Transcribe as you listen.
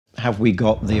have we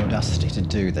got the audacity to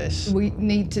do this? We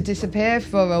need to disappear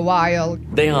for a while.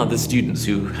 They are the students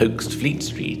who hoaxed Fleet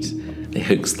Street. They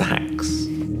hoaxed the hacks.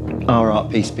 Our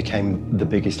art piece became the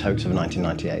biggest hoax of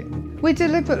 1998. We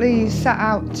deliberately set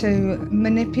out to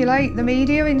manipulate the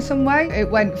media in some way.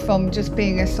 It went from just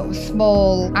being a sort of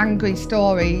small, angry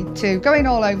story to going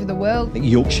all over the world.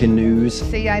 Yorkshire News,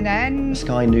 CNN,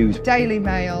 Sky News, Daily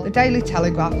Mail, the Daily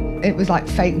Telegraph. It was like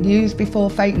fake news before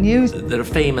fake news. There are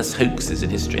famous hoaxes in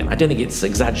history, and I don't think it's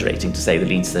exaggerating to say the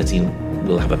Leeds 13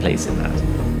 will have a place in that.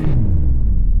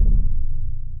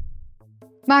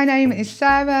 My name is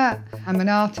Sarah, I'm an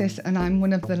artist and I'm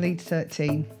one of the Leeds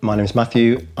 13. My name's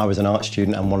Matthew, I was an art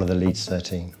student and one of the Leeds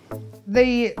 13.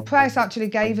 The press actually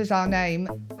gave us our name.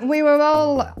 We were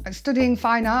all studying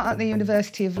fine art at the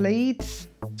University of Leeds.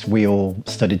 We all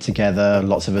studied together,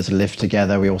 lots of us lived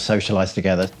together, we all socialised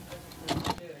together.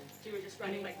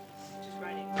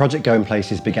 Project Going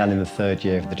Places began in the third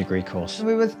year of the degree course.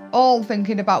 We were all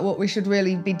thinking about what we should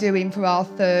really be doing for our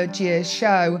third year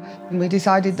show, and we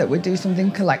decided that we'd do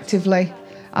something collectively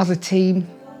as a team.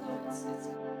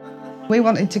 We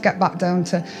wanted to get back down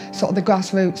to sort of the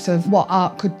grassroots of what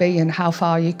art could be and how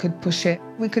far you could push it.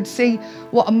 We could see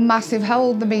what a massive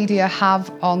hold the media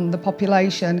have on the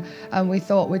population, and we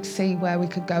thought we'd see where we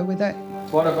could go with it.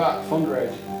 What about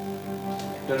fundraising?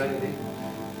 Done anything?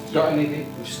 Got anything?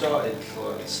 We've started,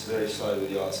 but it's very slow with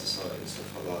the Art Society and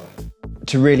stuff like that.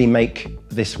 To really make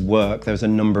this work, there was a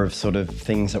number of sort of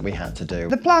things that we had to do.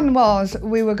 The plan was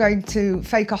we were going to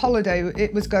fake a holiday.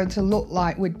 It was going to look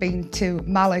like we'd been to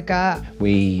Malaga.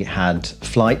 We had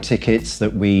flight tickets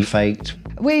that we faked.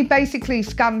 We basically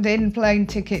scanned in plane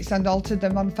tickets and altered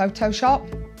them on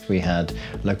Photoshop. We had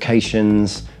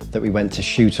locations that we went to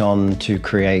shoot on to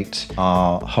create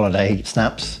our holiday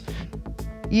snaps.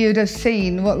 You'd have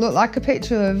seen what looked like a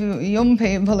picture of young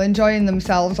people enjoying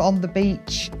themselves on the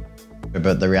beach.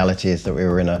 But the reality is that we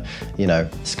were in a,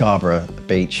 Scarborough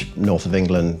beach, north of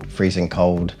England, freezing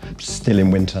cold, still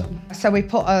in winter. So we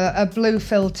put a blue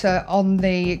filter on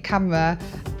the camera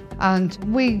and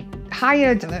we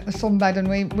hired a sunbed and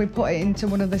we put it into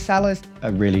one of the cellars.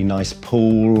 A really nice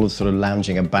pool, sort of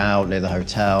lounging about near the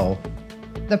hotel.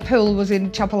 The pool was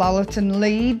in Chapel Allerton,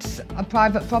 Leeds, a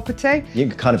private property. You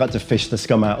kind of had to fish the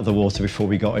scum out of the water before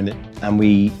we got in it. And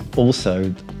we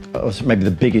also, maybe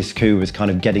the biggest coup was kind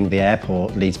of getting the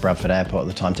airport, Leeds Bradford Airport at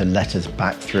the time, to let us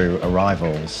back through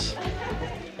arrivals,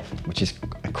 which is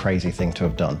a crazy thing to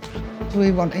have done.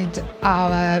 We wanted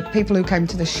our people who came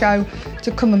to the show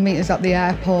to come and meet us at the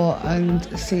airport and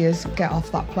see us get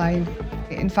off that plane.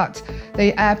 In fact,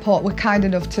 the airport were kind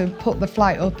enough to put the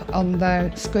flight up on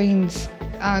their screens.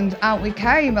 And out we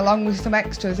came, along with some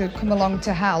extras who'd come along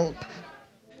to help.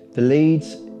 The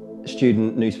Leeds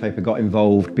student newspaper got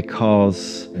involved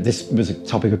because this was a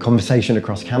topic of conversation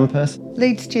across campus.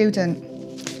 Leeds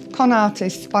student, con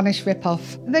artist, Spanish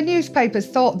rip-off. The newspapers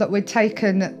thought that we'd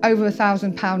taken over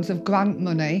 £1,000 of grant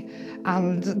money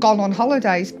and gone on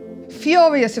holidays.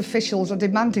 Furious officials are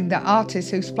demanding that artists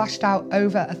who splashed out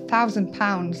over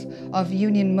 £1,000 of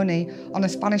union money on a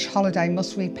Spanish holiday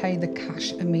must repay the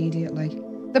cash immediately.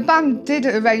 The band did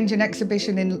arrange an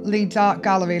exhibition in Leeds Art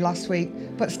Gallery last week,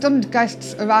 but stunned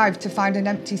guests arrived to find an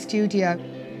empty studio.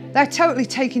 They're totally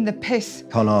taking the piss.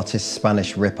 Con artist,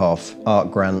 Spanish rip-off,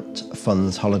 art grant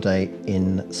funds holiday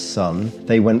in Sun.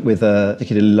 They went with a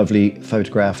particularly lovely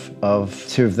photograph of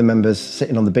two of the members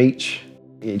sitting on the beach.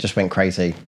 It just went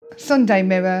crazy. Sunday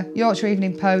Mirror, Yorkshire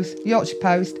Evening Post, Yorkshire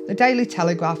Post, the Daily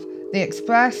Telegraph, the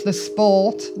Express, the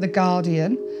Sport, the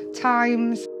Guardian,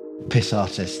 Times. Piss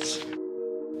artists.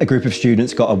 A group of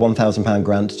students got a £1,000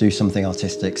 grant to do something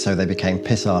artistic, so they became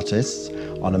piss artists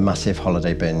on a massive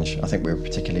holiday binge. I think we were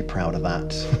particularly proud of that,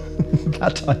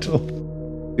 that title.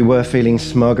 We were feeling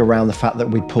smug around the fact that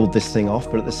we'd pulled this thing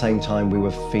off, but at the same time we were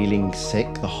feeling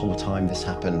sick the whole time this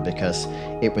happened because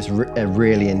it was a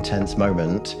really intense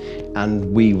moment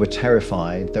and we were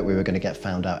terrified that we were going to get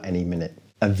found out any minute.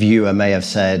 A viewer may have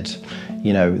said,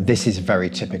 this is very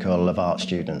typical of art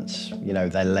students.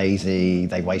 They're lazy,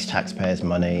 they waste taxpayers'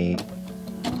 money.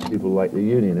 People like the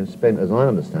union have spent, as I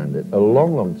understand it, a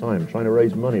long, long time trying to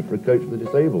raise money for a coach for the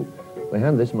disabled. They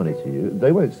hand this money to you,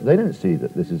 they don't see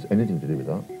that this is anything to do with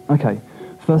art. Okay,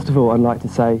 first of all, I'd like to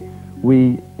say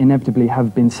we inevitably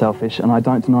have been selfish, and I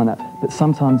don't deny that, but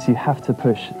sometimes you have to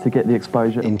push to get the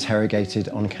exposure. Interrogated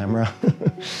on camera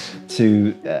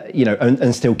to,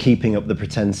 and still keeping up the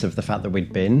pretense of the fact that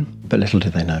we'd been, but little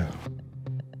did they know.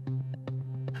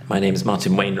 My name is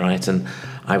Martin Wainwright, and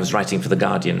I was writing for The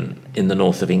Guardian in the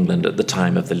north of England at the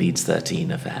time of the Leeds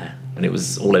 13 affair, and it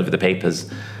was all over the papers.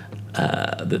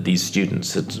 that these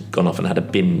students had gone off and had a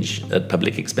binge at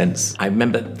public expense. I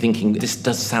remember thinking, this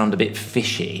does sound a bit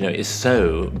fishy. You know, it's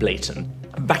so blatant.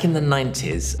 Back in the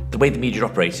 90s, the way the media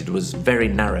operated was very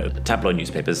narrow. Tabloid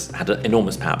newspapers had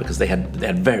enormous power because they had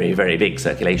very, very big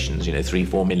circulations, you know,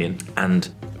 3-4 million. And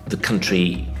the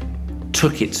country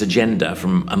took its agenda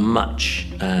from a much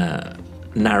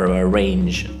narrower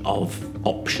range of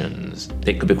options.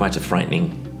 It could be quite a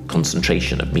frightening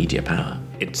concentration of media power.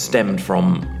 It stemmed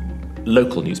from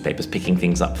local newspapers picking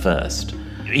things up first.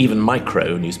 Even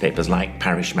micro newspapers like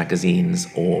parish magazines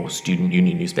or student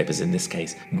union newspapers in this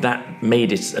case. That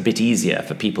made it a bit easier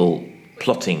for people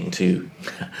plotting to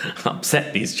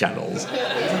upset these channels.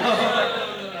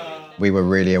 We were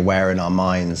really aware in our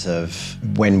minds of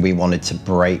when we wanted to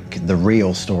break the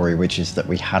real story, which is that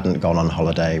we hadn't gone on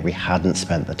holiday, we hadn't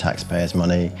spent the taxpayers'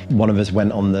 money. One of us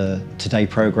went on the Today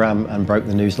programme and broke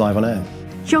the news live on air.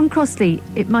 John Crossley,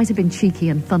 it might have been cheeky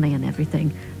and funny and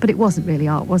everything, but it wasn't really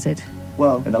art, was it?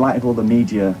 Well, in the light of all the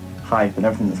media hype and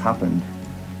everything that's happened,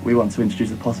 we want to introduce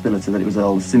the possibility that it was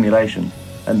all a simulation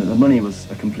and that the money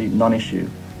was a complete non-issue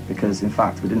because, in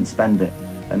fact, we didn't spend it.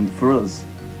 And for us,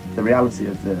 the reality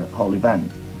of the whole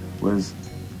event was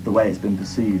the way it's been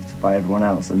perceived by everyone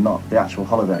else and not the actual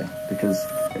holiday because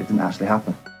it didn't actually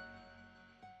happen.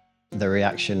 The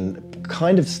reaction,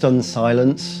 kind of stunned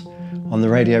silence on the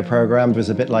radio programme, was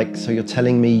a bit like, so you're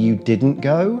telling me you didn't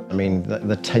go? I mean,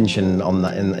 the tension on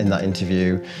that in that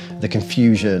interview, the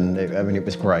confusion, I mean, it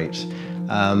was great.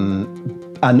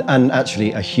 And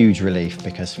actually a huge relief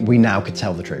because we now could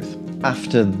tell the truth.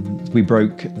 After we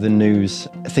broke the news,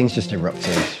 things just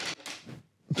erupted.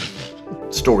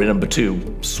 Story number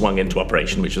 2 swung into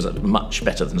operation, which was much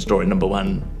better than story number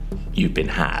 1, You've Been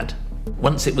Had.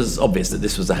 Once it was obvious that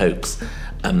this was a hoax,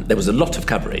 there was a lot of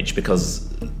coverage because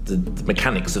the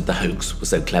mechanics of the hoax were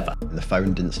so clever. The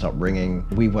phone didn't stop ringing.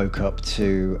 We woke up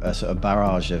to a sort of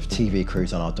barrage of TV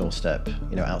crews on our doorstep,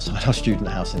 you know, outside our student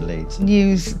house in Leeds.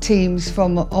 News teams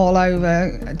from all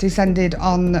over descended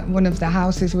on one of the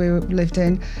houses we lived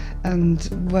in and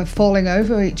were falling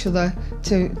over each other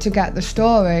to get the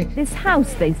story. This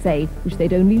house, they say, which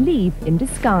they'd only leave in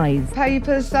disguise.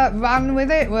 Papers that ran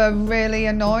with it were really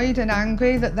annoyed and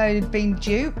angry that they'd been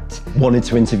duped. Wanted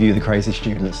to interview the crazy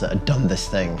students that had done this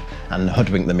thing and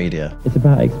hoodwink the media. It's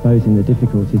about exposing the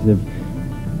difficulties of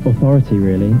authority,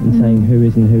 really, and saying who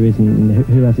is and who isn't, and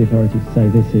who has the authority to say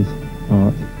this is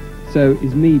art. So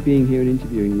is me being here and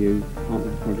interviewing you part of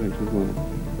the project as well?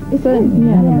 It's an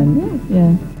element,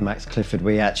 yeah. Max Clifford,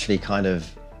 we actually kind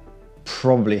of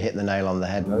probably hit the nail on the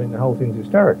head. I think the whole thing's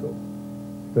hysterical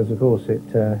because, of course,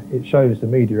 it shows the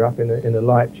media up in a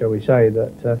light, shall we say,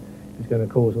 that is going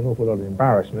to cause an awful lot of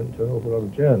embarrassment to an awful lot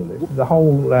of journalists. The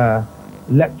whole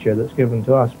lecture that's given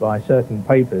to us by certain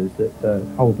papers that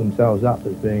hold themselves up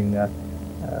as being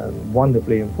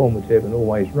wonderfully informative and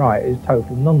always right is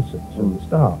total nonsense from the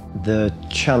start. The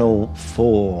Channel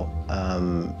 4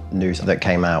 news that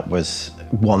came out was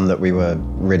one that we were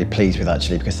really pleased with,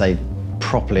 actually, because they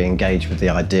properly engaged with the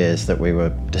ideas that we were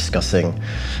discussing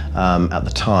at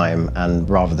the time, and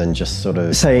rather than just sort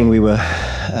of saying we were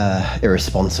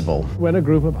irresponsible. When a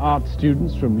group of art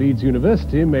students from Leeds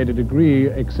University made a degree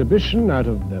exhibition out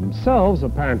of themselves,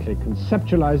 apparently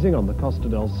conceptualizing on the Costa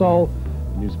del Sol,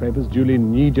 newspapers duly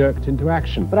knee-jerked into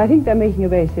action. But I think they're making a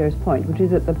very serious point, which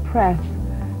is that the press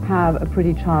have a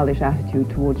pretty childish attitude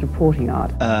towards reporting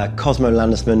art. Cosmo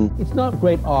Landesman. It's not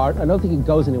great art. I don't think it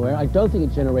goes anywhere. I don't think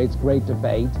it generates great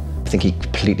debate. I think he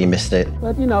completely missed it.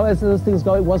 But, you know, as those things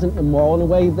go, it wasn't immoral in a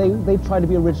way. They tried to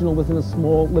be original within a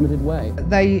small, limited way.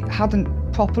 They hadn't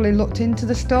properly looked into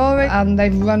the story and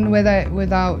they've run with it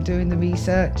without doing the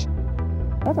research.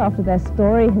 But after their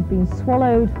story had been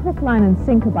swallowed hook, line and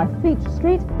sinker by Fleet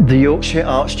Street. The Yorkshire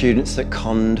art students that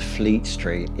conned Fleet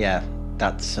Street. Yeah,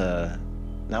 that's a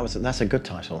good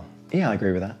title. Yeah, I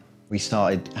agree with that. We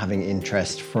started having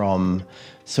interest from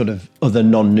sort of other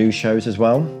non-news shows as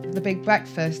well. The Big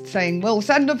Breakfast saying, we'll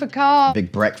send up a car.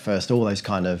 Big Breakfast, all those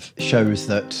kind of shows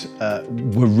that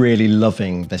were really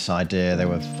loving this idea. They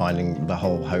were finding the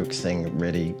whole hoax thing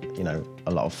really, you know,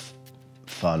 a lot of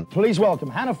fun. Please welcome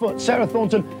Hannah Foote, Sarah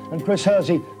Thornton and Chris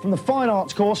Hersey from the Fine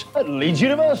Arts course at Leeds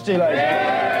University, ladies.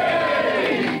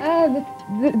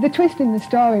 The twist in the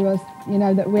story was, you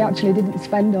know, that we actually didn't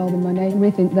spend all the money.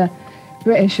 We think the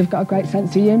British have got a great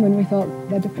sense of humour and we thought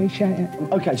they'd appreciate it.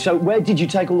 OK, so where did you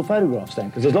take all the photographs then?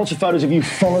 Because there's lots of photos of you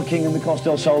frolicking in the Costa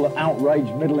del Sol at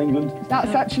outraged Middle England.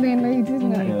 That's actually in Leeds,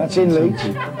 isn't it? Yeah, that's in Leeds.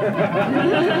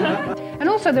 And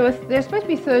also there's supposed to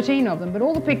be 13 of them, but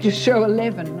all the pictures show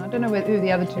 11. I don't know who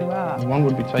the other two are. One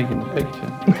would be taking the picture.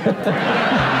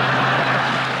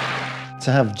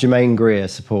 To have Jermaine Greer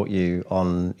support you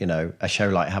on, you know, a show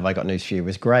like Have I Got News For You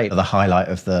was great. The highlight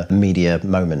of the media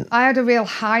moment. I had a real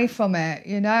high from it,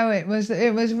 you know, it was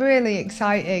really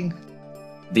exciting.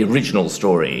 The original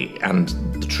story and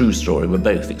the true story were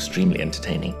both extremely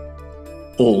entertaining.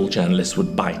 All journalists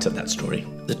would bite at that story.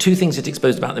 The two things it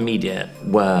exposed about the media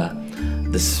were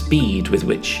the speed with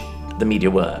which the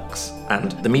media works,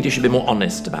 and the media should be more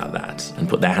honest about that and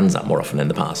put their hands up more often than in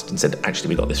the past and said, actually,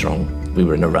 we got this wrong. We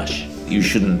were in a rush. You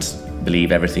shouldn't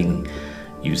believe everything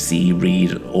you see,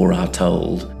 read, or are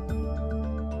told.